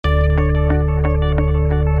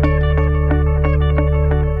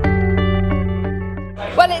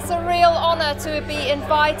honour to be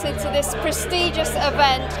invited to this prestigious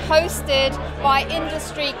event hosted by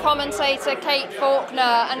industry commentator Kate Faulkner.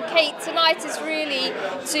 And Kate, tonight is really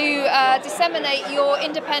to disseminate your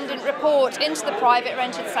independent report into the private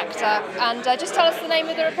rented sector. And just tell us the name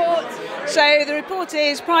of the report. So the report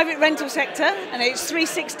is Private Rental Sector, and it's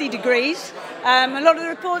 360 degrees. A lot of the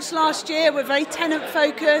reports last year were very tenant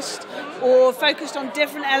focused or focused on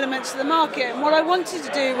different elements of the market. And what I wanted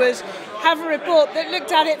to do was have a report that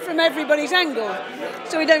looked at it from everybody's angle.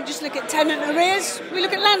 So we don't just look at tenant arrears, we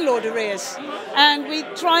look at landlord arrears. And we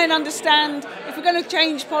try and understand if we're going to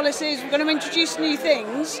change policies, we're going to introduce new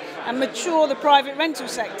things and mature the private rental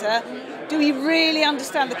sector, do we really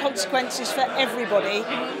understand the consequences for everybody?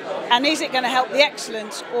 And is it going to help the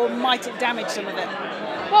excellence, or might it damage some of it?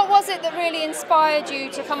 What was it that really inspired you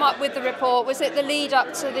to come up with the report? Was it the lead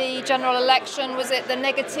up to the general election? Was it the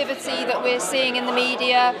negativity that we're seeing in the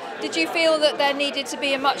media? Did you feel that there needed to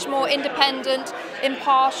be a much more independent,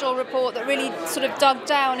 impartial report that really sort of dug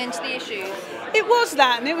down into the issues? It was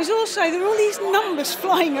that, and it was also, there were all these numbers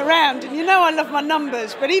flying around, and you know I love my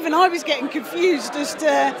numbers, but even I was getting confused as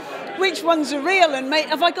to which ones are real, and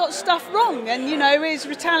have I got stuff wrong? And you know, is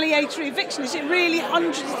retaliatory eviction, is it really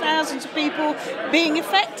hundreds of thousands of people being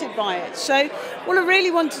affected by it? So what I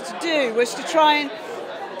really wanted to do was to try and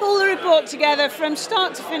pull the report together from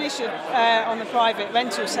start to finish on the private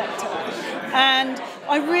rental sector. And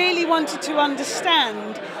I really wanted to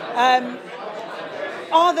understand,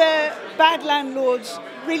 are there bad landlords,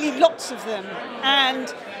 really lots of them?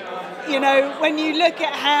 And you know, when you look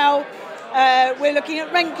at how we're looking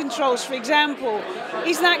at rent controls, for example,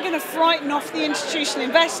 is that going to frighten off the institutional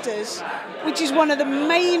investors, which is one of the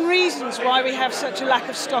main reasons why we have such a lack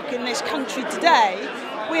of stock in this country today?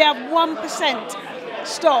 We have 1%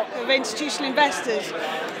 stock of institutional investors.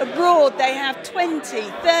 Abroad they have 20,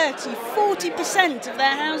 30, 40% of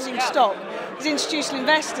their housing stock as institutional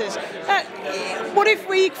investors. What if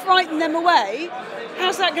we frighten them away?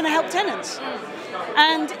 How's that going to help tenants?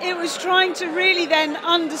 And it was trying to really then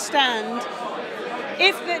understand,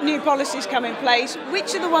 if the new policies come in place,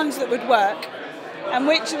 which are the ones that would work and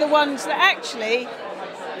which are the ones that actually,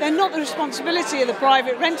 they're not the responsibility of the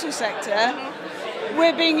private rental sector.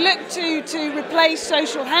 We're being looked to replace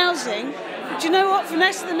social housing, but you know what,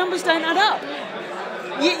 Vanessa, the numbers don't add up.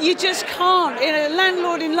 You just can't. In a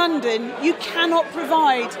landlord in London, you cannot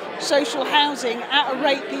provide social housing at a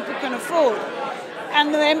rate people can afford.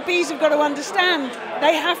 And the MPs have got to understand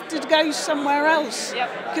they have to go somewhere else,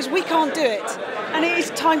 because we can't do it. And it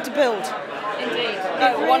is time to build. Indeed,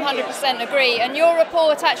 100% agree. And your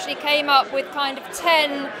report actually came up with kind of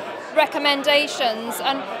 10 recommendations,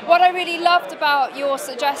 and what I really loved about your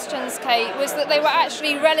suggestions, Kate, was that they were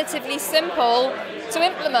actually relatively simple to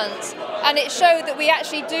implement, and it showed that we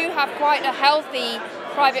actually do have quite a healthy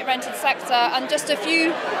private rented sector, and just a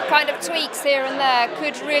few kind of tweaks here and there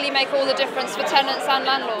could really make all the difference for tenants and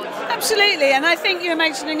landlords. Absolutely, and I think you were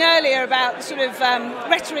mentioning earlier about the sort of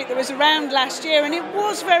rhetoric that was around last year, and it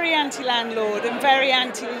was very anti-landlord and very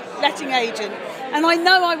anti-letting agent. And I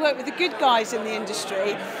know I work with the good guys in the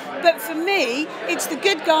industry, but for me, it's the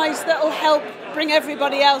good guys that will help bring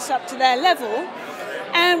everybody else up to their level.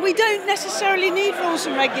 And we don't necessarily need rules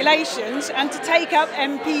and regulations and to take up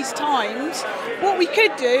MPs' times. What we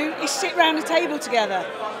could do is sit round a table together.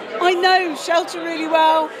 I know Shelter really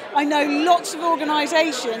well. I know lots of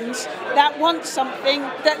organisations that want something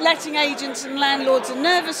that letting agents and landlords are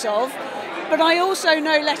nervous of, but I also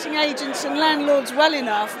know letting agents and landlords well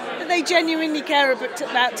enough that they genuinely care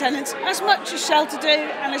about tenants as much as Shelter do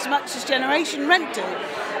and as much as Generation Rent do.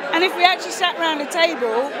 And if we actually sat around a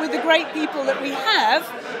table with the great people that we have,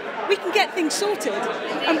 we can get things sorted.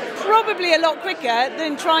 And probably a lot quicker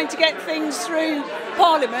than trying to get things through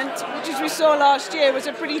Parliament, which, as we saw last year, was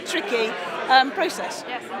a pretty tricky process.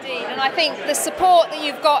 Yes, indeed. And I think the support that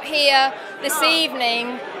you've got here this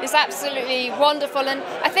evening is absolutely wonderful. And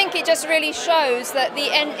I think it just really shows that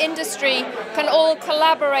the industry can all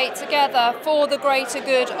collaborate together for the greater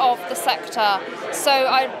good of the sector. So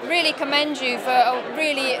I really commend you for a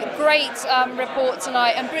really great report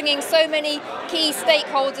tonight and bringing so many key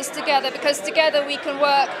stakeholders together, because together we can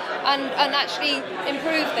work and actually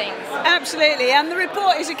improve things. Absolutely, and the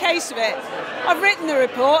report is a case of it. I've written the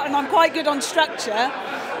report and I'm quite good on structure,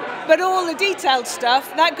 but all the detailed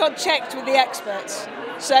stuff, that got checked with the experts,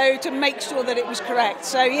 so to make sure that it was correct.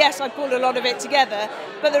 So yes, I pulled a lot of it together,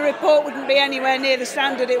 but the report wouldn't be anywhere near the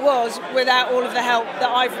standard it was without all of the help that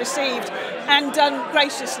I've received, and done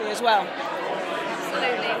graciously as well.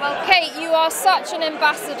 Absolutely. Well, Kate, you are such an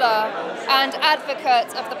ambassador and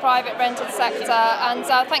advocate of the private rented sector. And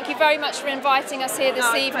thank you very much for inviting us here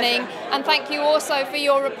this evening. And thank you also for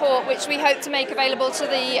your report, which we hope to make available to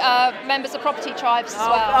the members of property tribes as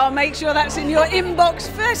well. I'll make sure that's in your inbox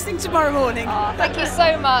first thing tomorrow morning. Thank you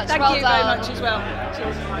so much. Thank well you done. very much as well.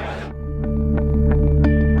 Cheers.